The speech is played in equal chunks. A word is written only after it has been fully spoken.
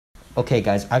Okay,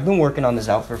 guys, I've been working on this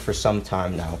outfit for some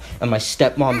time now, and my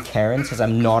stepmom, Karen, says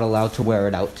I'm not allowed to wear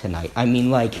it out tonight. I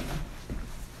mean, like,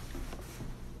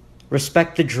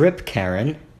 respect the drip,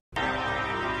 Karen.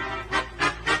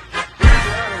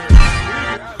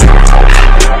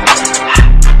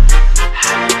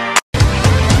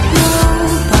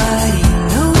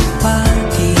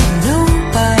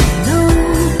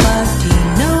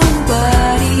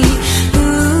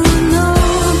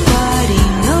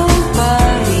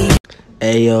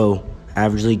 Ayo,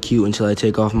 averagely cute until I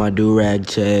take off my do-rag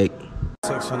check.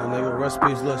 600 nigga,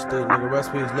 recipes listed, nigga,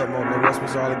 recipes look more, nigga,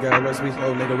 recipes all the guy, recipes,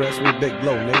 oh, nigga, recipes big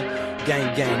blow, nigga,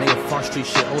 gang, nigga, front street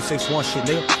shit, 061 shit,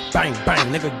 nigga, bang,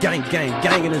 nigga,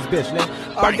 gang in this bitch, nigga,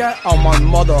 I got all my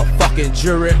motherfucking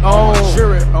jury on,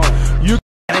 you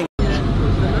gang.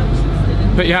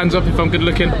 Put your hands up if I'm good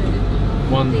looking.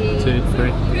 1, 2, 3, 4,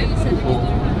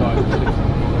 5, 6.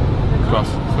 Cross,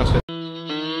 smash it.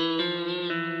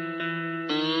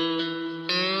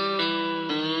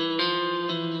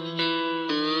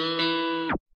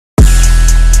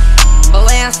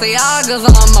 Balenciaga's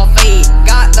on my feet.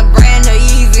 Got the brand new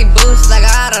Yeezy Boost. I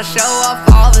gotta show off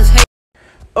all this hate.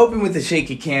 Open with a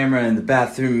shaky camera in the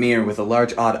bathroom mirror with a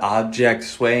large odd object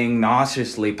swaying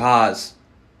nauseously. Pause.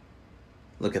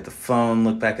 Look at the phone,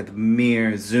 look back at the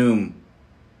mirror, zoom.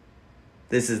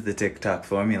 This is the TikTok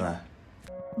formula.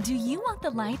 Do you want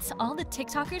the lights all the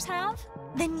TikTokers have?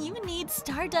 Then you need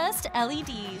Stardust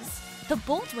LEDs, the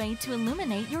bold way to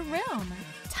illuminate your room.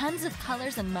 Tons of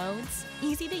colors and modes,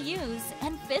 easy to use,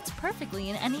 and fits perfectly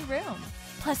in any room.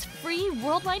 Plus free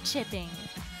worldwide shipping.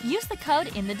 Use the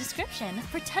code in the description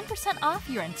for 10% off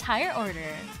your entire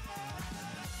order.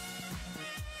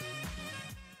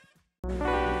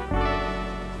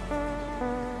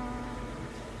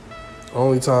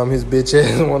 Only time his bitch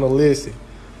ass wanna listen.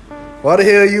 Why the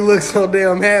hell you look so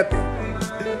damn happy?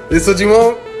 This what you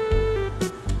want?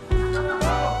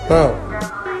 Huh?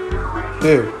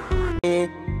 Here.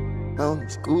 I'm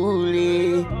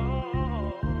schoolie.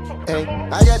 Hey,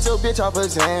 I got your bitch off her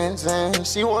Zan.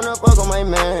 She wanna fuck on my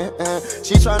man.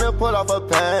 She tryna pull off her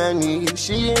panties.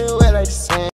 She ain't wet like the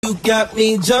sand. You got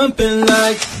me jumping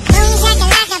like Boom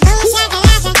shakalaka, boom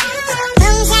shakalaka,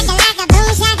 boom shakalaka, boom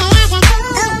shakalaka,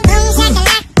 boom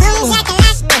shakalaka, boom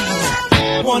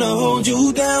shakalaka. wanna hold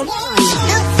you down. Boom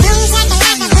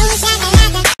shakalaka, boom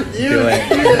shakalaka. Do it.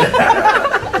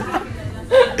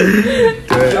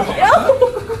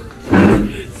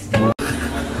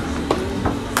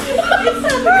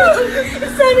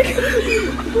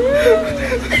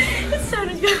 It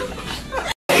sounded good.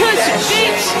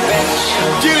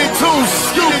 Get it too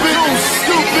stupid,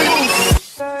 stupid.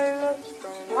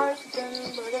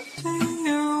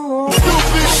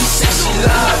 She said she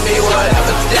love me,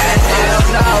 whatever that hell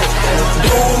no.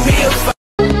 Do me a favor.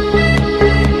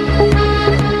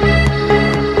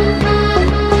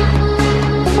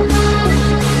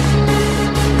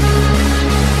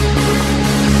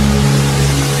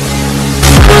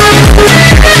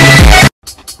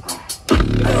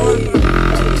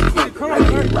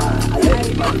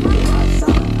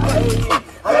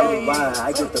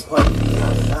 I get the punch.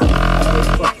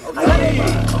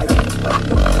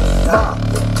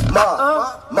 Ma.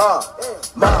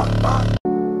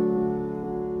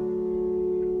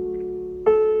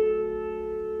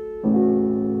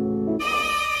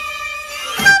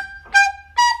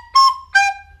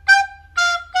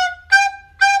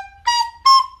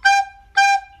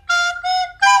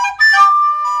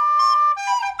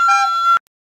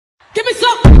 Give me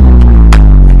some.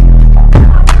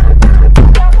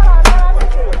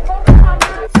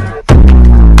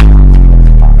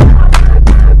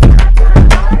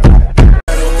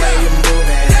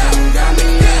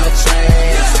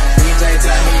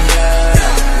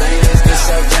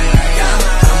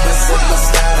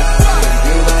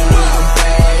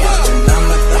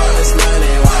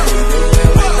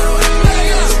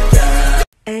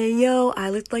 Ayo, I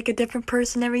looked like a different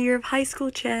person every year of high school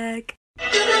check.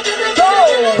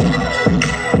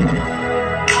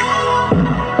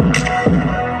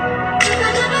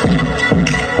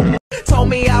 Told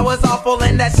me I was awful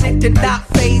and that shit did not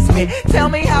faze me. Tell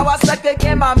me how I suck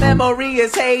again, my memory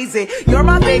is hazy. You're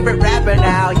my favorite rapper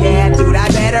now, yeah, dude, I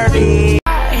better be.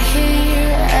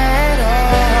 Here at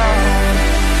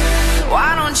all.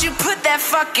 Why don't you put that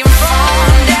fucking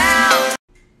phone down?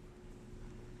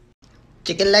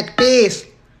 Chicken leg piece.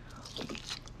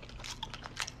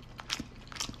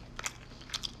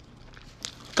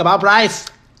 Kebab rice.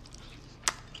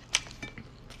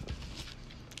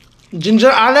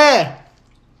 Ginger ale.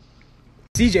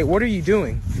 CJ, what are you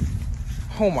doing?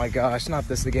 Oh my gosh, not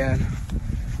this again.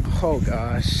 Oh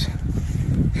gosh.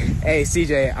 Hey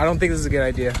CJ, I don't think this is a good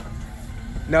idea.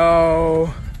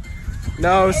 No.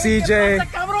 No, CJ.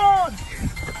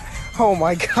 Oh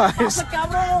my gosh.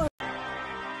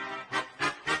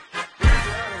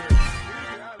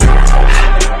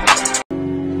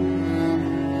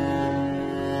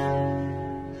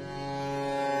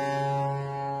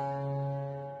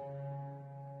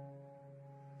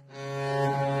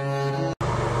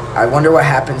 I wonder what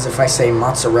happens if I say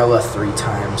mozzarella 3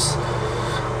 times.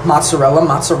 Mozzarella,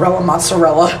 mozzarella,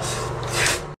 mozzarella.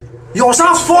 Yo,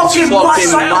 stop fucking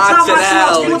mozzarella!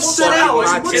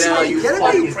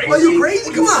 Are you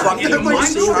crazy? Come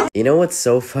on! You know what's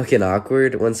so fucking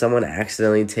awkward? When someone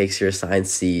accidentally takes your assigned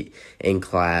seat in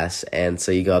class, and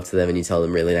so you go up to them and you tell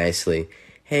them really nicely,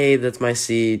 hey, that's my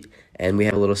seat, and we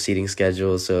have a little seating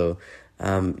schedule, so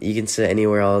you can sit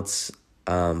anywhere else,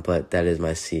 but that is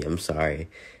my seat, I'm sorry.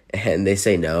 And they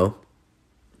say no.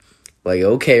 Like,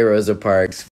 okay, Rosa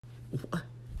Parks.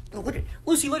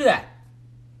 Lucy, look at that.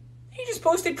 He just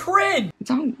posted cringe.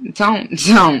 Don't do it.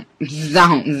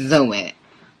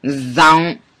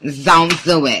 Don't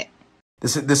do it.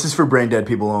 This is for brain dead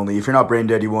people only. If you're not brain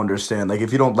dead, you won't understand. Like,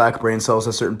 if you don't lack brain cells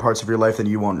at certain parts of your life, then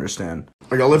you won't understand.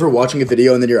 Are y'all ever watching a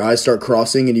video and then your eyes start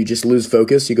crossing and you just lose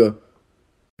focus? You go,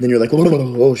 then you're like,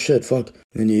 oh shit, fuck.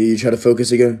 And then you try to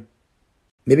focus again.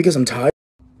 Maybe because I'm tired.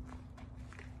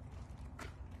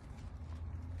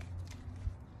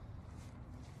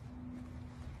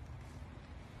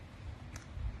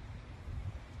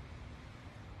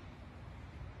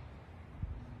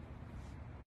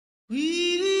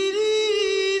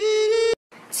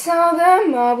 Tell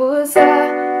them I was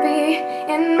happy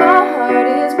and my heart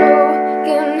is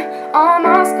broken. All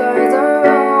my scars are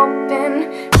open.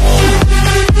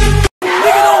 Nigga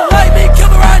don't like me, kill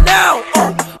me right now.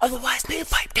 Otherwise, nigga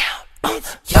pipe down.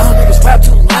 Y'all niggas rap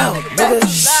too loud, nigga.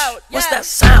 Shh, what's that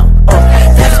sound?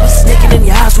 That's me sneaking in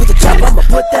your house with a trap. I'ma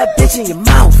put that bitch in your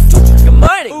mouth. Good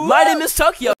morning, my name is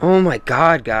Tokyo. Oh my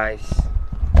god, guys.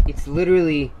 It's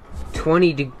literally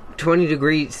 20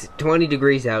 degrees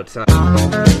outside.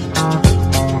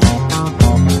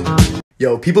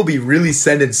 Yo, people be really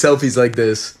sending selfies like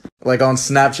this. Like on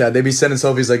Snapchat, they be sending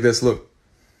selfies like this, look.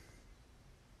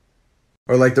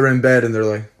 Or like they're in bed and they're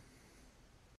like...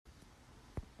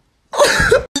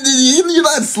 You're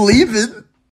not sleeping.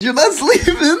 You're not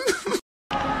sleeping.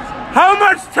 How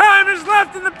much time is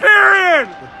left in the period?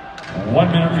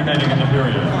 1 minute remaining in the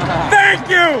period. Thank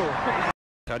you!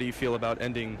 How do you feel about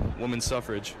ending women's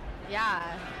suffrage?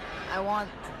 Yeah, I want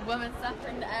women's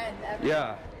suffrage to end.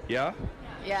 Yeah. Yeah.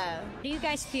 How do you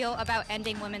guys feel about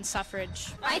ending women's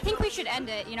suffrage? I think we should end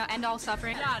it, end all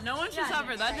suffering. Yeah, no one should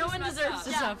suffer. No one deserves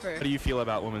to suffer. How do you feel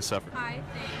about women's suffrage? I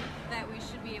think that we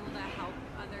should be able to help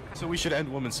other countries. So we should end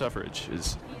women's suffrage,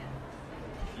 is...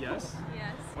 Yes?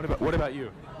 Yes. What about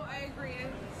you? Oh, I agree.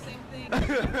 Same thing.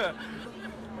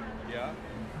 Yeah?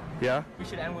 Yeah? We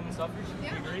should end women's suffrage?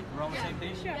 Yeah. You agree? We're on the same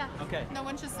page? Yeah. Okay. No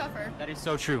one should suffer. That is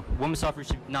so true. Women's suffrage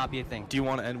should not be a thing. Do you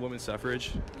want to end women's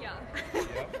suffrage? Yeah.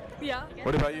 Yeah.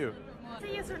 What about you?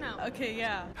 Say yes or no. Okay,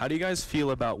 yeah. How do you guys feel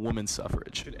about women's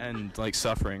suffrage? Should end, like,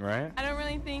 suffering, right? I don't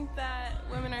really think that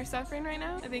women are suffering right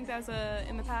now. I think that's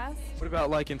in the past. What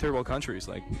about, like, in third world countries?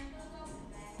 Like,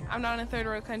 I'm not in a third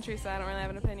world country, so I don't really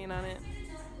have an opinion on it.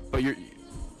 but you're...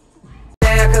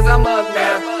 Yeah, cause I'm up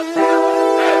now.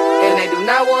 And they do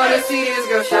not wanna see this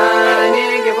girl shine.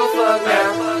 They ain't give a fuck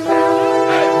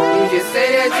now. You just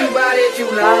say that you bought it, you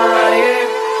lying.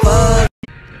 Fuck.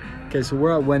 Okay, so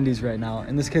we're at Wendy's right now,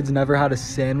 and this kid's never had a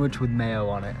sandwich with mayo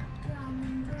on it.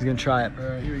 He's gonna try it.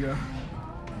 Alright, here we go.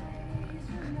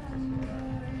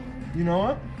 You know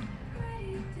what?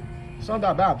 It's not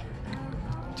that bad.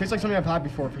 It tastes like something I've had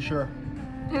before, for sure.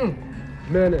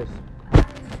 Mayonnaise.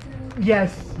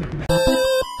 Yes.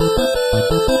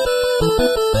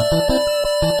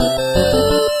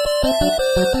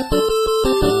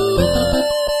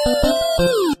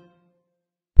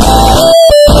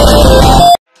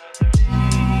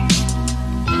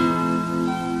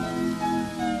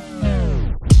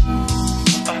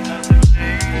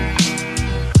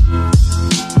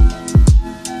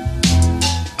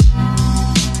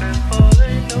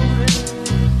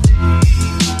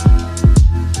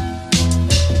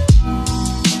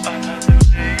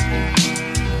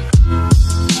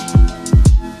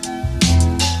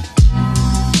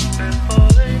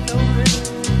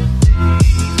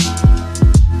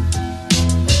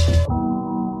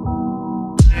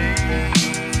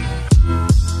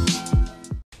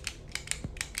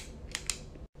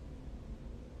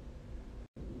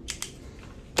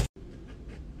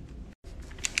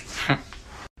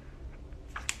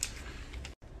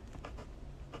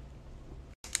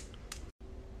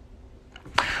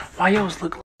 Why yours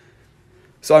look?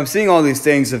 So I'm seeing all these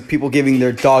things of people giving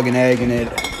their dog an egg and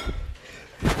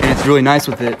it's really nice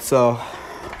with it. So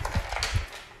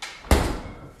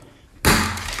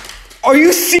are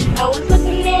you serious? I was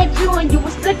looking at you and you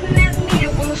was looking at me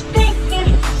and we was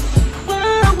thinking,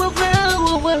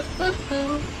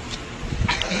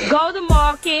 go to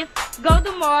market, go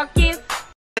to market.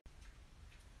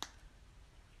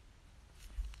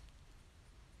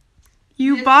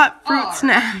 You bought fruit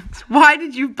snacks. Why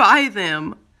did you buy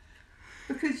them?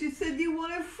 Because you said you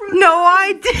wanted fruit. No,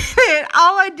 I didn't.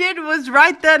 All I did was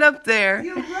write that up there.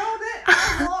 You wrote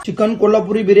it. Chicken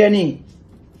kolhapuri biryani.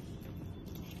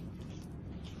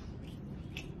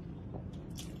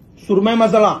 Surmai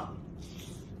masala.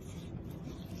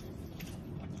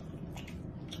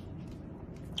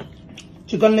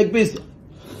 Chicken leg piece.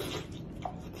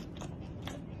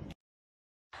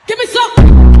 Give me some.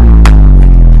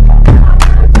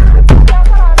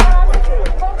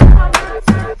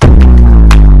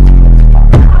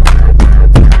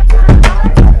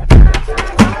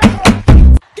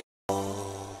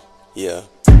 Yeah.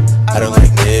 I don't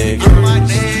like niggers.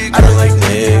 I don't like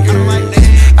niggers.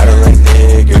 I don't like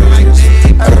niggers.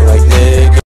 I don't like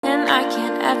niggers. And I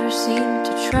can't ever seem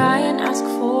to try and ask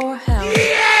for help.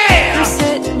 Yeah! I'm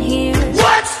sitting here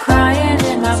crying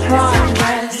in my prom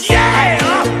dress. Yeah! I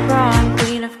think the prom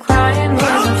queen of crying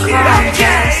was a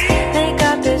contest.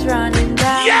 Makeup is running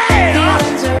down.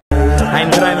 Yeah! I'm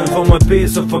driving for my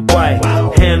piece of a pie.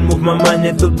 Hand move my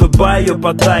money to Dubai or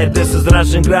Pattaya. This is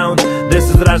Russian ground, this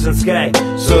is Russian sky.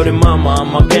 Sorry mama,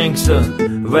 I'm a gangster,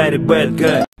 very bad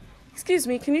guy. Excuse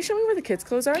me, can you show me where the kids'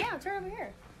 clothes are? Yeah, it's right over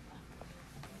here.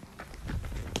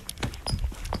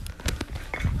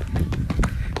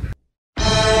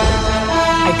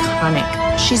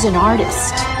 Iconic. She's an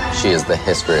artist. She is the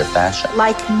history of fashion.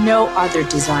 Like no other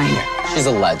designer. She's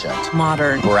a legend.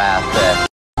 Modern. Graphic.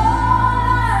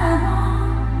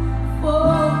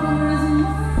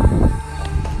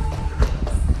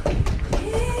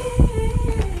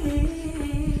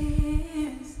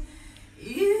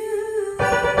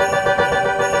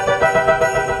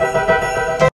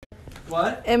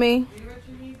 What? Emmy,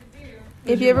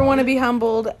 if you ever want to be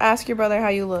humbled, ask your brother how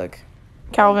you look.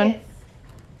 Calvin.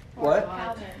 What?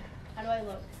 Calvin, how do I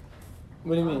look?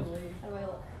 What do you mean? How do I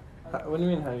look? What do you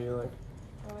mean, how do you look?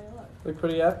 How do I look? Look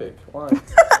pretty epic. Why?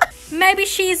 Maybe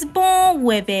she's born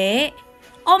with it.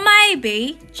 Or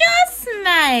maybe, just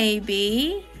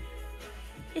maybe,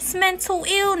 it's mental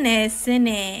illness,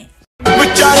 innit?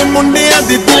 ਵਿਚਾਰੇ ਮੁੰਡਿਆਂ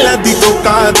ਦੇ ਦਿਲਾਂ ਦੀ ਤੋ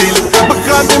ਕਾਤਿਲ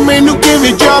ਬਖਾ ਦੇ ਮੈਨੂੰ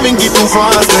ਕਿਵੇਂ ਜਾਵੇਂਗੀ ਤੂੰ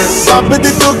ਫਾਸਲ ਸਭ ਦੇ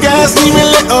ਤੋਂ ਗੈਸ ਨਹੀਂ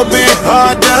ਮਿਲੇ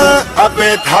a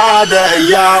bit harder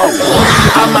yo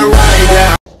I'm a rider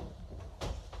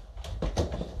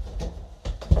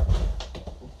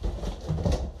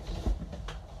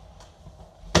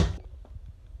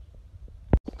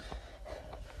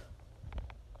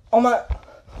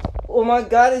Oh my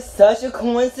god, it's such a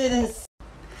coincidence.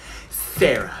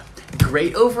 Sarah,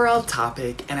 great overall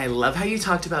topic, and I love how you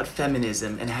talked about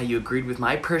feminism and how you agreed with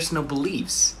my personal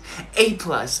beliefs. A+,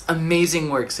 amazing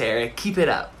work, Sarah. Keep it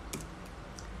up.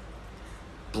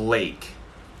 Blake,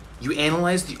 you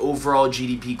analyzed the overall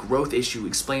GDP growth issue,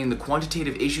 explaining the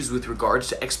quantitative issues with regards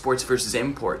to exports versus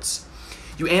imports.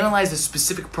 You analyzed the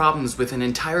specific problems with an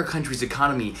entire country's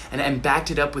economy and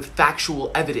backed it up with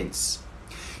factual evidence.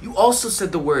 You also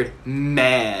said the word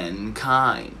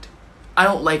mankind. I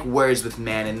don't like words with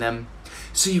man in them,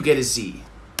 so you get a Z.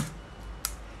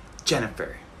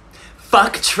 Jennifer.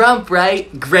 Fuck Trump, right?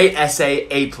 Great essay,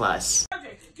 A+.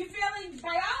 You're failing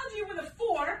biology with a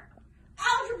 4,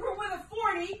 algebra with a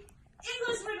 40,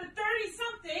 English with a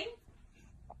 30-something,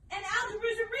 and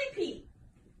algebra's a repeat.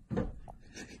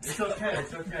 It's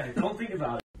okay. Don't think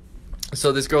about it.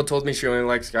 So this girl told me she only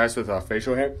likes guys with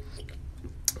facial hair.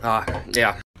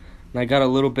 Yeah. And I got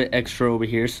a little bit extra over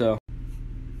here, so.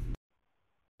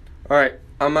 Alright,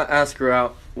 I'm gonna ask her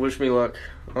out. Wish me luck.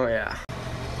 Oh yeah.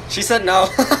 She said no.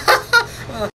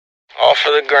 All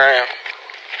for the gram.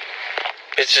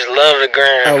 Bitches love the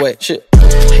gram. Oh wait, shit.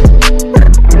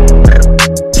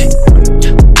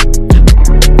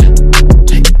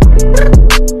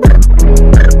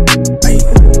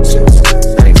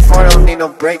 I don't need no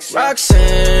breaks.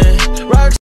 Roxanne.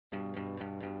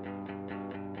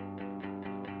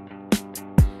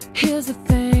 Here's the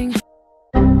thing.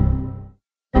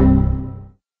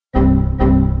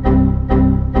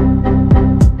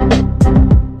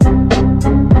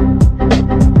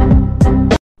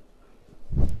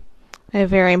 I have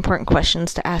very important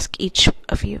questions to ask each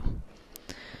of you.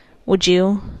 Would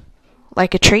you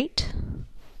like a treat?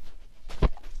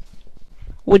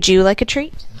 Would you like a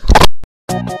treat?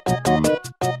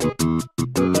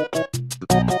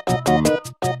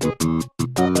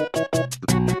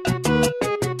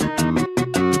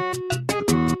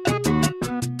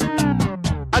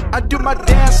 my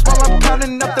dance while I'm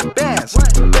counting up the bands.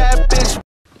 Bad bitch.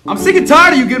 I'm sick and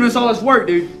tired of you giving us all this work,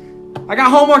 dude. I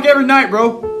got homework every night,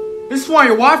 bro. This is why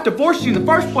your wife divorced you in the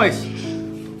first place.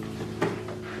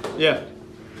 Yeah.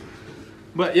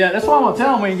 But yeah, that's what I'm gonna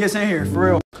tell him when he gets in here, for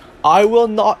real. I will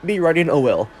not be writing a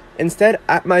will. Instead,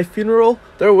 at my funeral,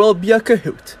 there will be a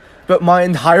Kahoot. But my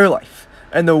entire life.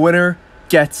 And the winner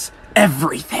gets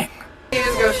everything.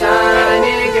 Just go shine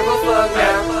and give a fuck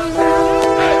now.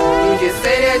 You just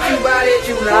say that you bought it,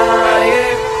 you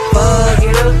lying. Fuck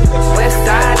it up. West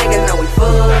side niggas know we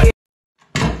fuck it.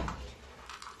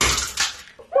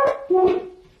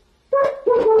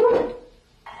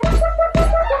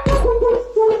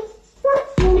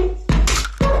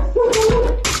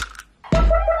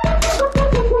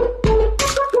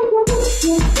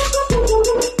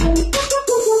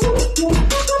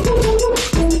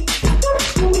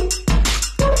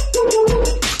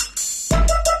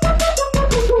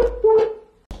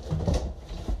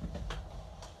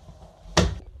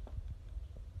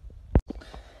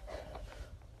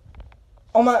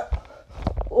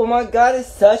 Oh my god,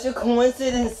 it's such a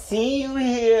coincidence seeing you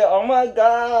here. Oh my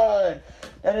god.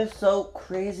 That is so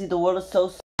crazy. The world is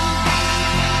so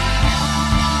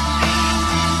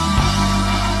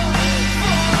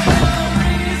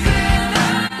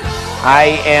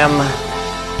I am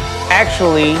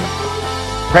actually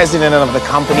president of the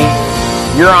company.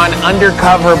 You're on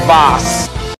undercover boss.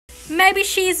 Maybe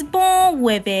she's born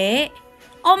with it.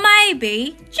 Or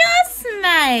maybe, just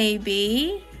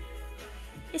maybe,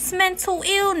 it's mental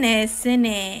illness,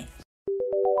 innit?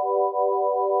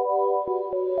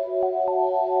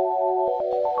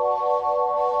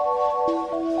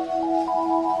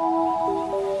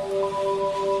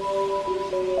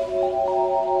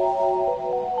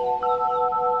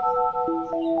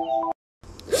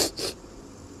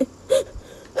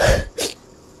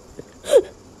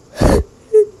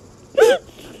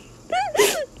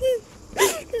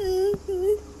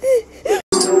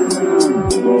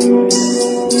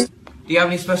 Do you have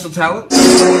any special talent?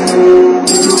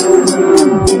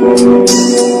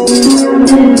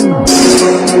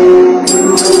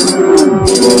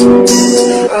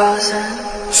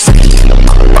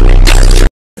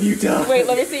 Wait,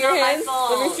 let me see your hands.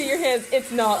 Let me see your hands.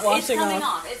 It's not washing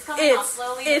off. It's coming off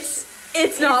slowly.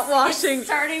 It's not washing. It's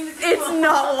starting to It's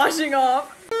not washing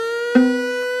off.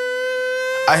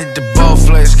 I hit the ball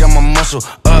flex, got my muscle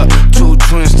up. Two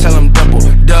twins, tell them double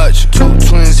Dutch. Two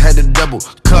twins had the double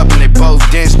cup and they both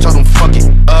danced, told them fuck it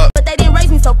up. But they didn't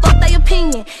raise me, so fuck their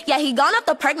opinion. Yeah, he gone off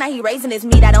the perk, now he raising his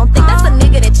meat. I don't think that's a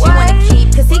nigga that you wanna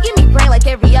keep, cause he give me brain like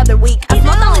every other week. I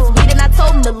smoked all his weed and I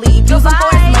told him to leave. Use him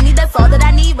for his money, that's all that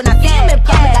I need. When I see him in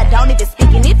public, I don't even speak.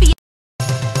 And if he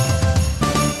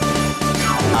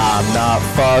I'm not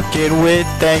fucking with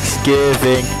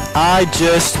Thanksgiving. I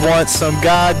just want some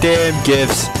goddamn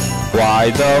gifts.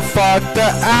 Why the fuck the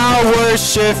hours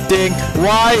shifting?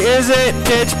 Why is it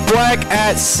pitch black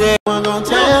at 6? Don't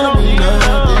tell me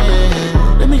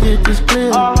nothing. Let me get this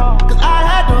clear. Cause I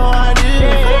had no idea.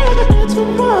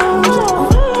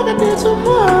 I did too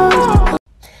much.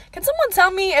 Can someone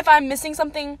tell me if I'm missing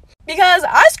something? Because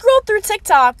I scrolled through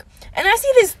TikTok and I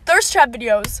see these thirst trap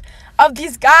videos of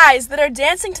these guys that are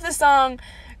dancing to the song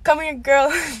 "Come Here Girl,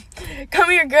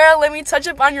 Come Here Girl, Let Me Touch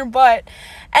Up on Your Butt."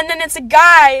 And then it's a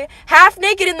guy half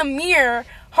naked in the mirror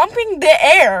humping the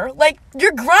air. Like,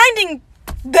 you're grinding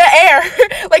the air.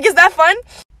 Like, is that fun?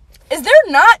 Is there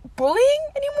not bullying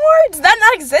anymore? Does that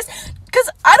not exist? Because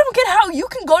I don't get how you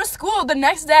can go to school the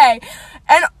next day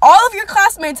and all of your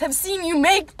classmates have seen you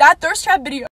make that thirst trap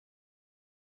video.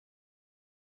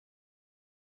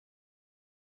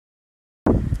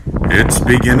 It's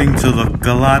beginning to look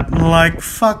a lot like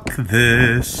fuck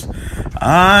this.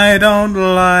 I don't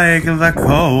like the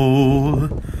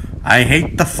cold. I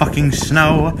hate the fucking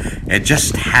snow. It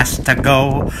just has to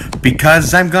go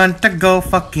because I'm going to go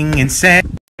fucking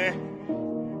insane.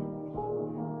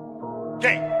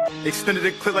 Extended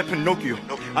it clip like Pinocchio.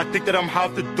 I think that I'm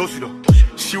half the Dosido.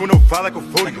 She wanna ride like a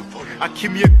rodeo. I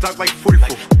keep me a dog like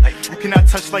 44. You cannot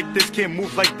touch like this, can't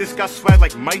move like this, got swag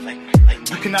like Mike.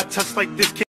 You cannot touch like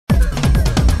this, can't.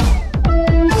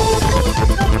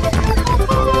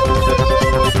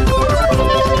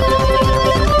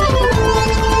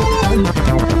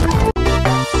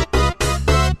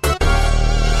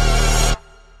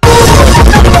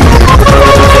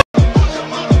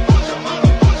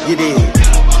 You did.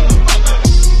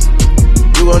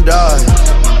 You gon' die.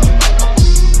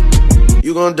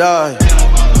 You gon' die.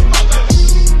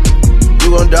 You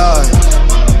gon' die.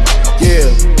 Yeah,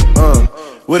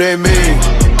 what they mean?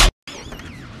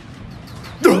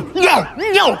 No,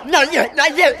 not yet,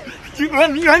 not yet.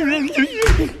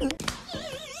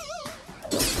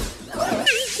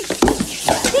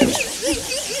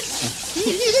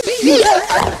 Hey,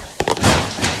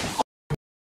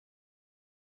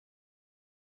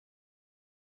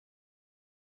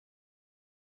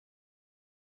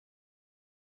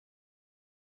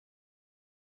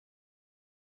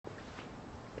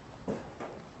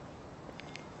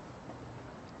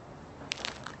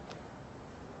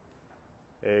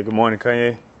 good morning,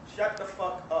 Kanye. Shut the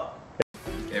fuck up.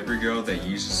 Every girl that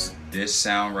uses this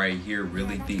sound right here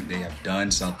really think they have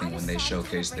done something when they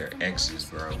showcase their exes,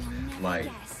 bro. Like,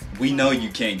 we know you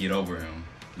can't get over him.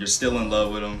 You're still in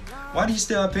love with him. Why do you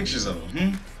still have pictures of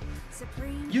him,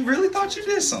 You really thought you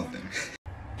did something.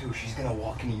 Dude, she's gonna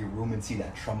walk into your room and see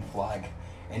that Trump flag,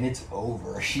 and it's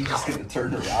over. She's just gonna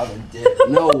turn around and dip.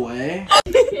 No way.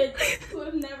 Kids who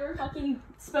have never fucking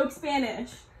spoke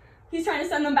Spanish. He's trying to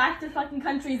send them back to fucking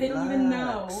countries they don't even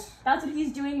know. That's what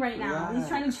he's doing right now. He's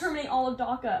trying to terminate all of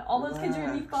DACA. All those kids are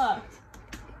gonna be fucked.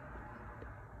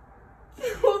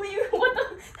 What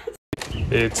the?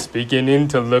 It's beginning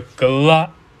to look a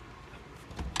lot.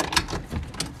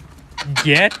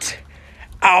 Get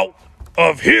out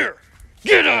of here!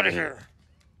 Get out of here!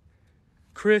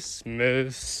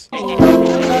 Christmas.